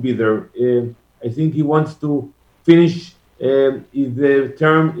wants to be there. I think he wants to finish his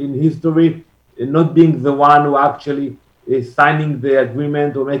term in history, not being the one who actually is signing the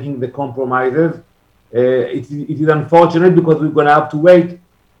agreement or making the compromises. It is unfortunate because we're going to have to wait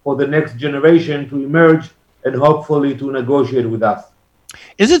for the next generation to emerge and hopefully to negotiate with us.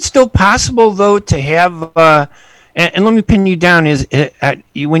 Is it still possible, though, to have, and let me pin you down,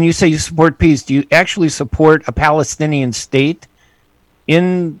 when you say you support peace, do you actually support a Palestinian state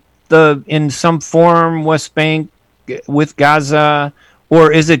in some form, West Bank, with Gaza,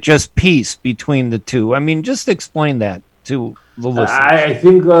 or is it just peace between the two? I mean, just explain that to the listeners. I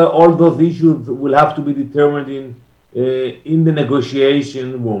think all those issues will have to be determined in the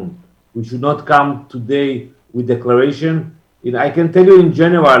negotiation room. We should not come today with declaration. I can tell you in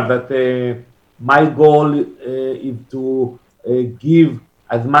general that my goal is to give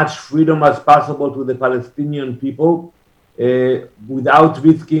as much freedom as possible to the Palestinian people without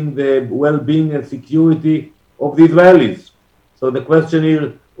risking the well-being and security of the Israelis. So the question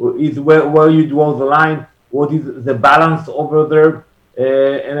here is where you draw the line, what is the balance over there,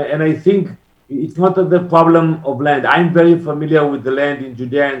 and I think it's not the problem of land. I'm very familiar with the land in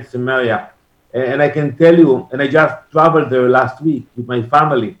Judea and Samaria, and I can tell you, and I just traveled there last week with my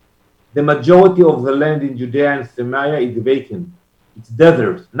family, the majority of the land in Judea and Samaria is vacant. It's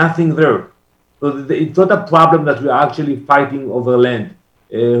desert, nothing there. So it's not a problem that we're actually fighting over land.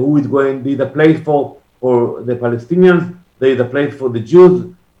 Who is going to be the place for the Palestinians? There is a place for the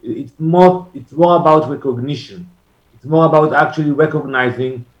Jews. It's more about recognition. It's more about actually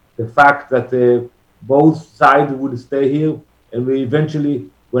recognizing the fact that both sides will stay here, and we eventually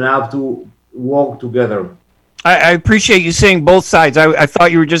will have to work together. I appreciate you saying both sides. I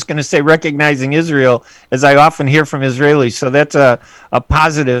thought you were just going to say recognizing Israel, as I often hear from Israelis. So that's a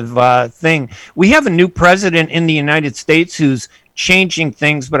positive thing. We have a new president in the United States who's changing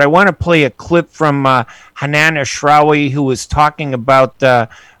things, but I want to play a clip from Hanan Ashrawi, who was talking about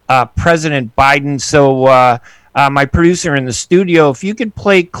President Biden. So my producer in the studio, if you could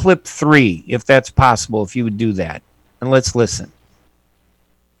play clip 3, if that's possible, if you would do that. And let's listen.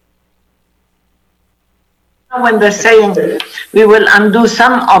 When they're saying we will undo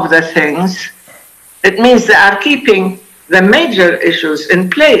some of the things, it means they are keeping the major issues in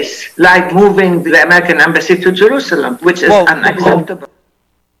place, like moving the American embassy to Jerusalem, which is unacceptable.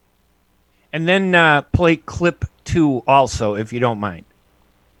 And then play clip 2 also, if you don't mind.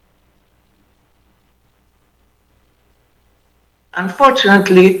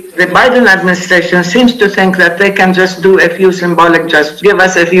 Unfortunately, the Biden administration seems to think that they can just do a few symbolic gestures, give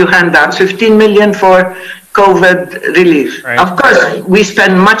us a few handouts, 15 million for COVID relief. Right. Of course, we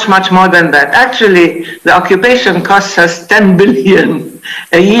spend much, much more than that. Actually, the occupation costs us 10 billion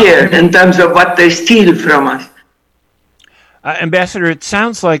a year in terms of what they steal from us. Ambassador, it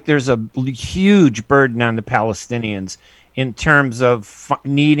sounds like there's a huge burden on the Palestinians in terms of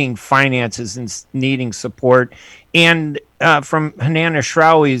needing finances and needing support. And from Hanan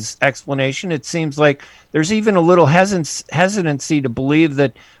Ashrawi's explanation, it seems like there's even a little hesitancy to believe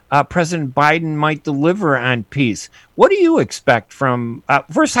that President Biden might deliver on peace. What do you expect from,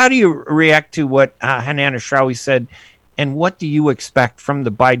 first, how do you react to what Hanan Ashrawi said, and what do you expect from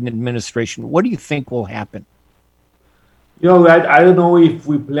the Biden administration? What do you think will happen? I don't know if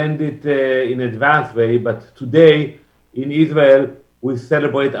we planned it in advance way, but today in Israel, we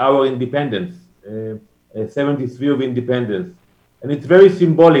celebrate our independence. 73 of independence. And it's very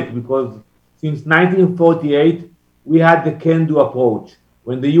symbolic because since 1948, we had the can-do approach.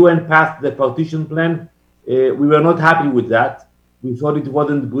 When the UN passed the partition plan, we were not happy with that. We thought it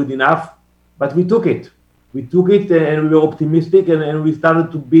wasn't good enough, but we took it. We took it and we were optimistic and we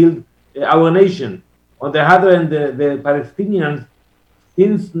started to build our nation. On the other hand, the Palestinians,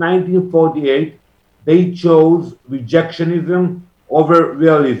 since 1948, they chose rejectionism over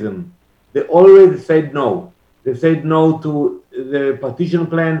realism. They always said no. They said no to the partition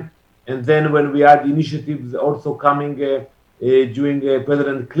plan, and then when we had initiatives also coming during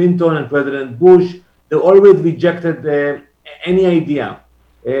President Clinton and President Bush, they always rejected any idea.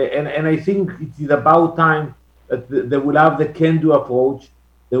 And I think it is about time that they will have the can-do approach.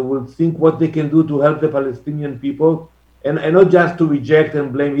 They will think what they can do to help the Palestinian people, and not just to reject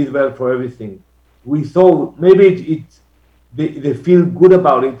and blame Israel for everything. We saw maybe they feel good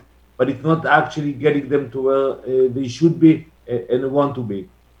about it, but it's not actually getting them to where they should be and want to be.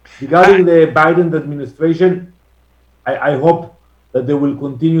 Regarding the Biden administration, I hope that they will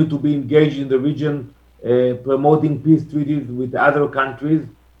continue to be engaged in the region, promoting peace treaties with other countries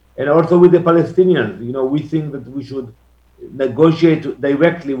and also with the Palestinians. You know, we think that we should negotiate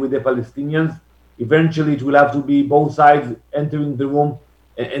directly with the Palestinians. Eventually, it will have to be both sides entering the room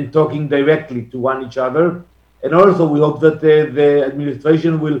and talking directly to one each other. And also, we hope that the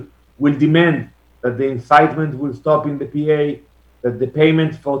administration will demand that the incitement will stop in the PA, that the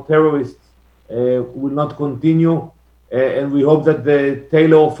payments for terrorists will not continue, and we hope that the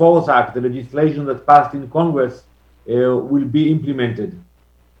Taylor Force Act, the legislation that passed in Congress, will be implemented.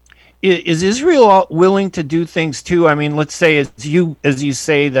 Is Israel willing to do things too? I mean, let's say as you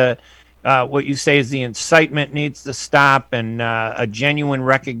say what you say is the incitement needs to stop and a genuine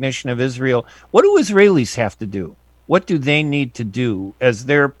recognition of Israel. What do Israelis have to do? What do they need to do as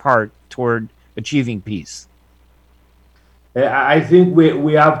their part toward achieving peace? I think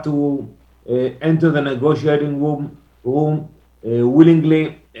we have to enter the negotiating room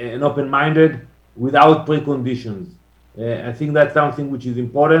willingly and open-minded without preconditions. I think that's something which is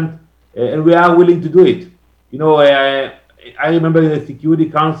important, and we are willing to do it. You know, I remember in the Security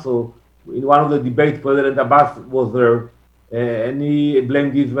Council, in one of the debates, President Abbas was there, and he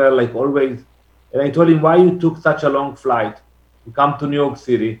blamed Israel like always. And I told him, why you took such a long flight to come to New York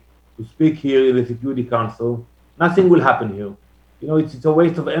City to speak here in the Security Council? Nothing will happen here. You know, it's a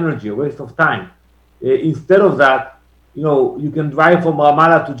waste of energy, a waste of time. Instead of that, you know, you can drive from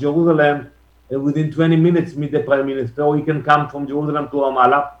Ramallah to Jerusalem and within 20 minutes meet the Prime Minister, or you can come from Jerusalem to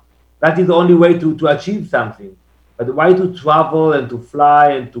Ramallah. That is the only way to achieve something. But why to travel and to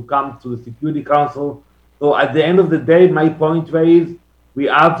fly and to come to the Security Council? So at the end of the day, my point is we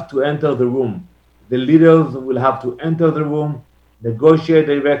have to enter the room. The leaders will have to enter the room, negotiate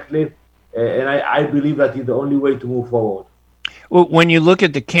directly, and I believe that is the only way to move forward. Well, when you look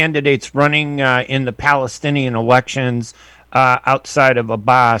at the candidates running in the Palestinian elections outside of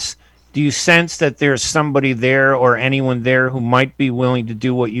Abbas, do you sense that there's somebody there or anyone there who might be willing to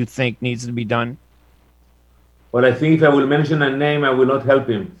do what you think needs to be done? Well, I think if I will mention a name, I will not help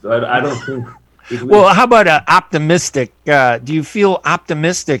him. So I don't think. Well, how about optimistic? Do you feel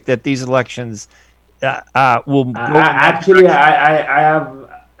optimistic that these elections will go? Actually, I have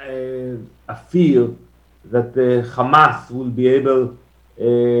a fear that Hamas will be able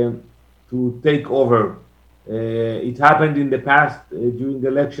to take over. It happened in the past during the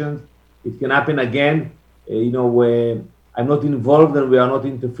elections. It can happen again. You know, I'm not involved and we are not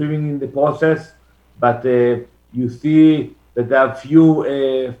interfering in the process, but you see that there are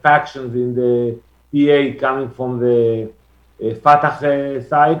few factions in the PA coming from the Fatah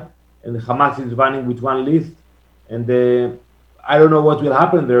side, and Hamas is running with one list. And I don't know what will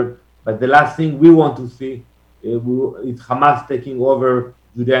happen there, but the last thing we want to see is Hamas taking over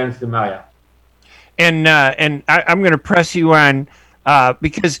Judea and Samaria. And I'm going to press you on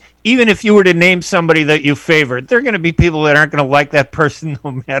because even if you were to name somebody that you favored, there are going to be people that aren't going to like that person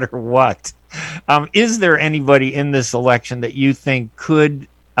no matter what. Is there anybody in this election that you think could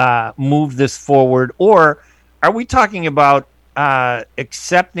move this forward, or are we talking about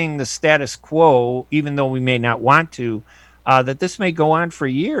accepting the status quo, even though we may not want to, that this may go on for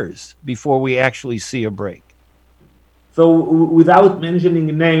years before we actually see a break? So without mentioning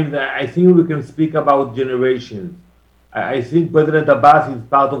names, I think we can speak about generations. I think President Abbas is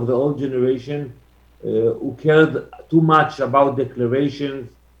part of the old generation who cared too much about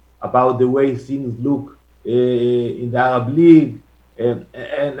declarations, about the way things look in the Arab League.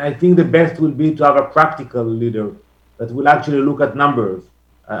 And I think the best will be to have a practical leader that will actually look at numbers,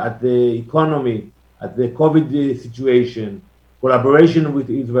 at the economy, at the COVID situation, collaboration with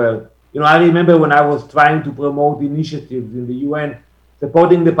Israel, I remember when I was trying to promote initiatives in the UN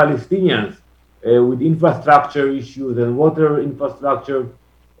supporting the Palestinians with infrastructure issues and water infrastructure,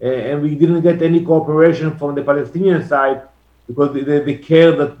 and we didn't get any cooperation from the Palestinian side because they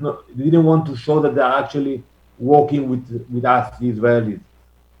cared that they didn't want to show that they're actually working with us, the Israelis.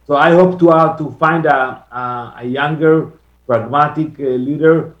 So I hope to find a younger, pragmatic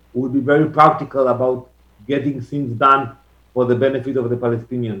leader who will be very practical about getting things done for the benefit of the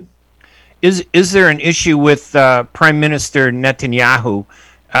Palestinians. Is there an issue with Prime Minister Netanyahu?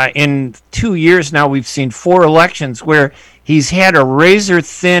 In 2 years now, we've seen 4 elections where he's had a razor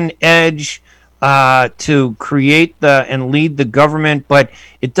thin edge to create and lead the government, but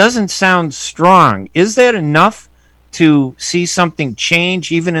it doesn't sound strong. Is that enough to see something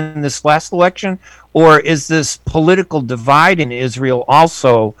change even in this last election, or is this political divide in Israel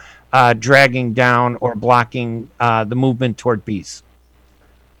also dragging down or blocking the movement toward peace?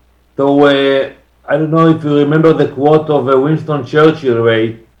 So I don't know if you remember the quote of Winston Churchill,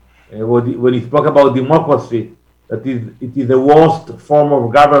 Ray, when he spoke about democracy, that it is the worst form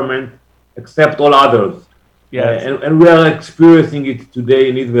of government except all others. Yes. And we are experiencing it today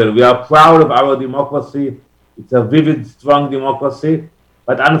in Israel. We are proud of our democracy. It's a vivid, strong democracy.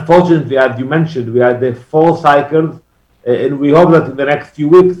 But unfortunately, as you mentioned, we had the 4 cycles, and we hope that in the next few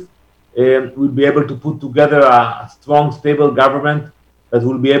weeks, we'll be able to put together a strong, stable government that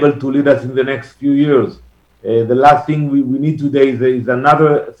will be able to lead us in the next few years. The last thing we need today is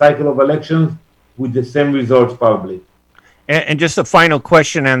another cycle of elections with the same results, probably. And just a final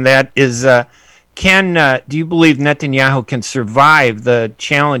question on that is, do you believe Netanyahu can survive the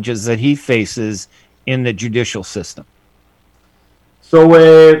challenges that he faces in the judicial system? So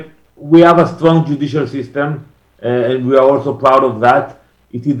we have a strong judicial system, and we are also proud of that.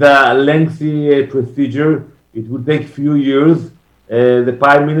 It is a lengthy procedure. It will take a few years. The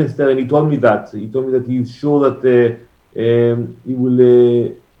Prime Minister, and he told me that he's sure that he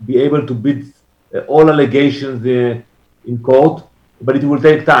will be able to beat all allegations in court, but it will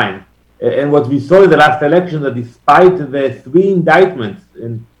take time. And what we saw in the last election, that despite the 3 indictments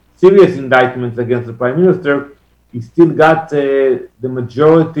and serious indictments against the Prime Minister, he still got the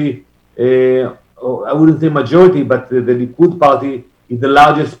majority, or I wouldn't say majority, but the Likud party is the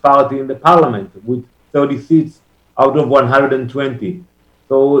largest party in the parliament with 30 seats out of 120.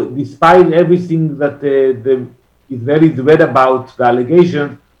 So despite everything that the Israelis read about the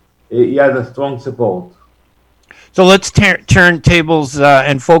allegations, he has a strong support. So let's turn tables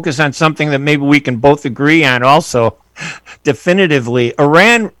and focus on something that maybe we can both agree on also definitively.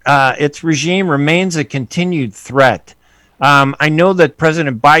 Iran, its regime remains a continued threat. I know that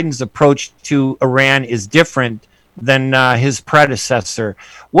President Biden's approach to Iran is different than his predecessor.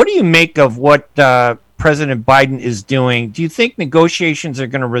 What do you make of what President Biden is doing? Do you think negotiations are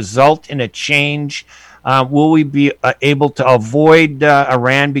going to result in a change? Will we be able to avoid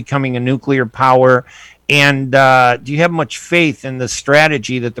Iran becoming a nuclear power? And do you have much faith in the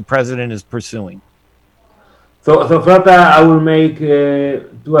strategy that the president is pursuing? So first, I will make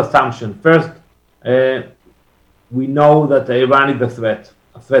 2 assumptions. First, we know that Iran is a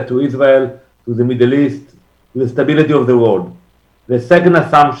threat to Israel, to the Middle East, to the stability of the world. The second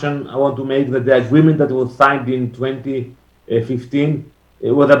assumption I want to make that the agreement that was signed in 2015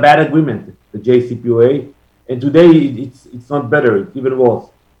 it was a bad agreement, the JCPOA, and today it's not better, it's even worse.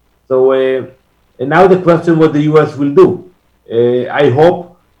 So, and now the question what the US will do. I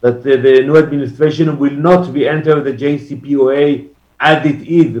hope that the new administration will not re-enter the JCPOA as it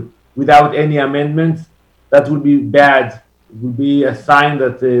is without any amendments. That would be bad. It would be a sign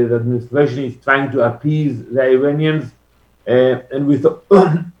that the administration is trying to appease the Iranians. And we saw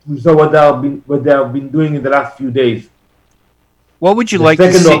what they have been doing in the last few days. What would you like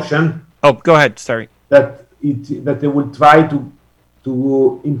to see? The second option. Oh, go ahead. Sorry. That they will try to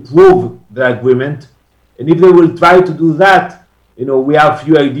improve the agreement, and if they will try to do that, we have a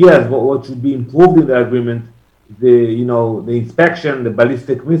few ideas what should be improved in the agreement. The inspection, the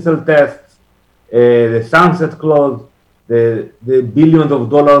ballistic missile tests, the sunset clause, the billions of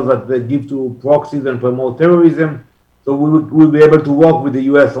dollars that they give to proxies and promote terrorism. So we will be able to work with the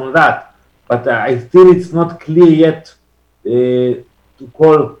US on that. But I feel it's not clear yet to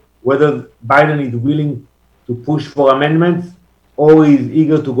call whether Biden is willing to push for amendments or is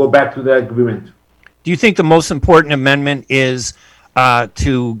eager to go back to the agreement. Do you think the most important amendment is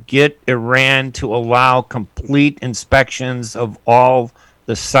to get Iran to allow complete inspections of all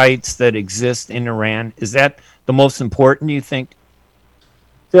the sites that exist in Iran? Is that the most important, do you think?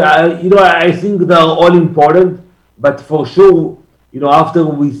 So, I think they're all important, but for sure, after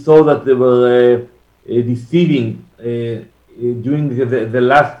we saw that they were deceiving during the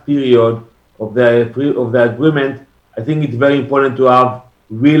last period of the agreement, I think it's very important to have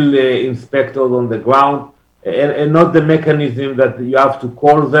real inspectors on the ground, and not the mechanism that you have to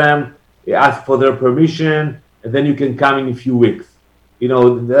call them, ask for their permission, and then you can come in a few weeks.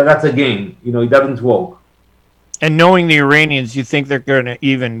 That's a game. It doesn't work. And knowing the Iranians, you think they're going to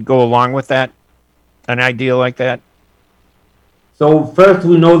even go along with that? An idea like that? So first,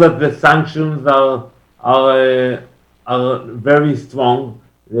 we know that the sanctions are very strong.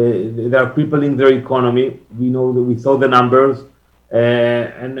 They are crippling their economy. We know that we saw the numbers,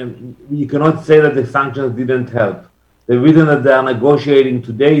 and you cannot say that the sanctions didn't help. The reason that they are negotiating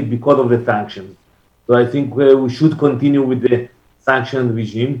today is because of the sanctions. So I think we should continue with the sanction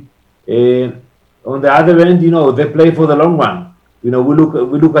regime. On the other end, they play for the long run. We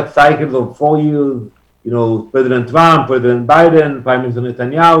look at cycles of 4 years. President Trump, President Biden, Prime Minister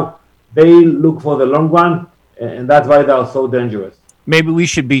Netanyahu, they look for the long run, and that's why they are so dangerous. Maybe we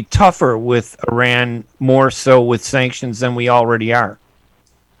should be tougher with Iran, more so with sanctions than we already are.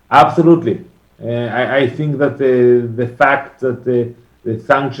 Absolutely. I think that the fact that the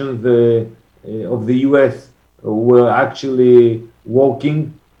sanctions of the U.S. were actually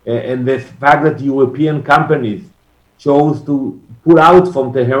working, and the fact that European companies chose to pull out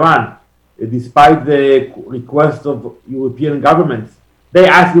from Tehran, despite the request of European governments. They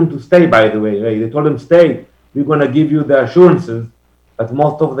asked them to stay, by the way. Right? They told them, stay, we're going to give you the assurances. But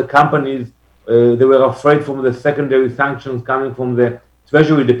most of the companies, they were afraid from the secondary sanctions coming from the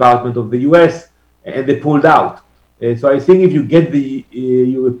Treasury Department of the US, and they pulled out. So I think if you get the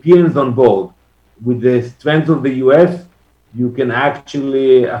Europeans on board with the strength of the US, you can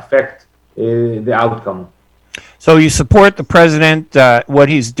actually affect the outcome. So you support the president, what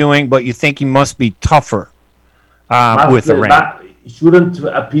he's doing, but you think he must be tougher with Iran. He shouldn't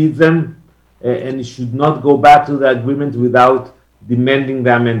appease them, and he should not go back to the agreement without demanding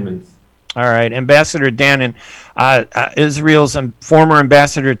the amendments. All right. Ambassador Danon, Israel's former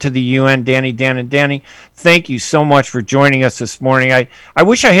ambassador to the UN, Danny, thank you so much for joining us this morning. I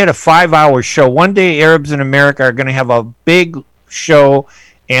wish I had a 5-hour show. One day Arabs in America are going to have a big show,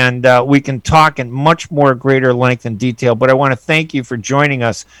 and we can talk in much more greater length and detail. But I want to thank you for joining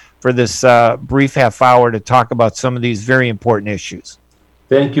us for this brief half hour to talk about some of these very important issues.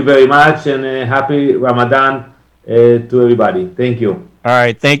 Thank you very much, and happy Ramadan to everybody. Thank you. All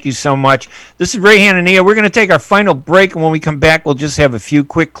right. Thank you so much. This is Ray Hanania. We're going to take our final break, and when we come back, we'll just have a few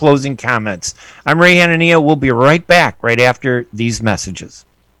quick closing comments. I'm Ray Hanania. We'll be right back right after these messages.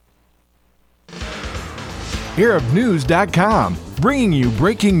 ArabNews.com, bringing you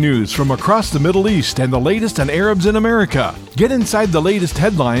breaking news from across the Middle East and the latest on Arabs in America. Get inside the latest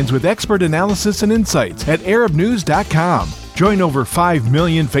headlines with expert analysis and insights at ArabNews.com. Join over 5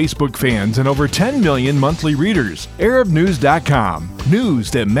 million Facebook fans and over 10 million monthly readers. ArabNews.com,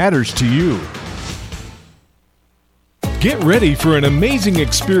 news that matters to you. Get ready for an amazing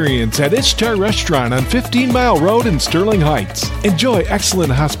experience at Ishtar Restaurant on 15 Mile Road in Sterling Heights. Enjoy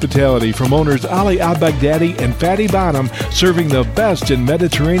excellent hospitality from owners Ali Al-Baghdadi and Fatty Bottom, serving the best in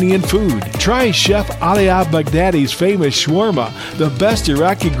Mediterranean food. Try Chef Ali Al-Baghdadi's famous shawarma, the best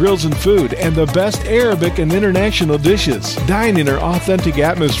Iraqi grills and food, and the best Arabic and international dishes. Dine in our authentic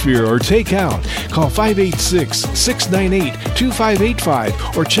atmosphere or take out. Call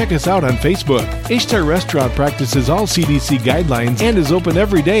 586-698-2585 or check us out on Facebook. Ishtar Restaurant practices all CDC guidelines and is open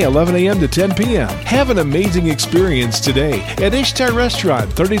every day 11 a.m. to 10 p.m. Have an amazing experience today at Ishtar Restaurant,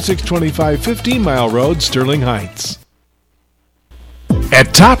 3625 15 Mile Road, Sterling Heights.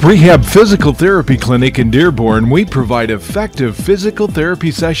 At Top Rehab Physical Therapy Clinic in Dearborn, we provide effective physical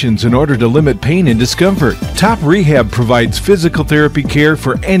therapy sessions in order to limit pain and discomfort. Top Rehab provides physical therapy care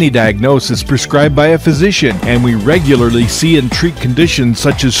for any diagnosis prescribed by a physician, and we regularly see and treat conditions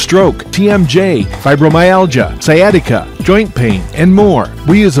such as stroke, TMJ, fibromyalgia, sciatica, joint pain, and more.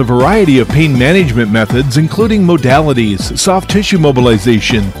 We use a variety of pain management methods, including modalities, soft tissue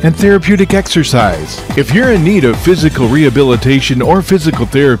mobilization, and therapeutic exercise. If you're in need of physical rehabilitation or physical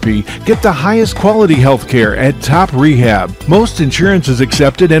therapy, get the highest quality health care at Top Rehab. Most insurance is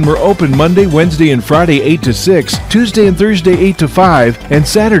accepted, and we're open Monday, Wednesday, and Friday 8 to 6, Tuesday and Thursday 8 to 5, and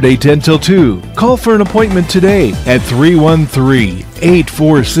Saturday 10 till 2. Call for an appointment today at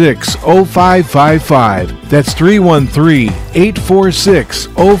 313-846-0555. That's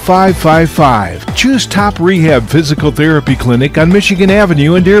 313-846-0555. Choose Top Rehab Physical Therapy Clinic on Michigan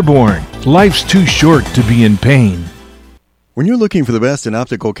Avenue in Dearborn. Life's too short to be in pain. When you're looking for the best in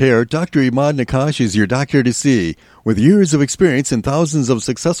optical care, Dr. Imad Nakash is your doctor to see. With years of experience and thousands of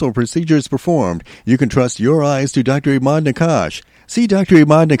successful procedures performed, you can trust your eyes to Dr. Imad Nakash. See Dr.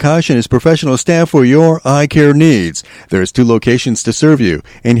 Imad Nakash and his professional staff for your eye care needs. There's 2 locations to serve you.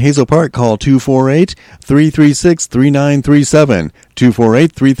 In Hazel Park, call 248-336-3937.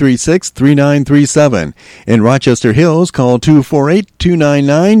 248-336-3937. In Rochester Hills, call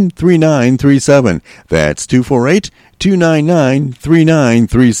 248-299-3937. That's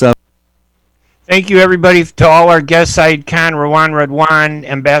 248-299-3937. Thank you, everybody, to all our guests, Saeed Khan, Rawan Radwan,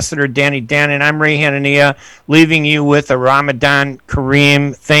 Ambassador Danny Danon. I'm Ray Hanania, leaving you with a Ramadan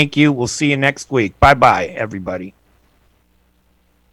Kareem. Thank you. We'll see you next week. Bye-bye, everybody.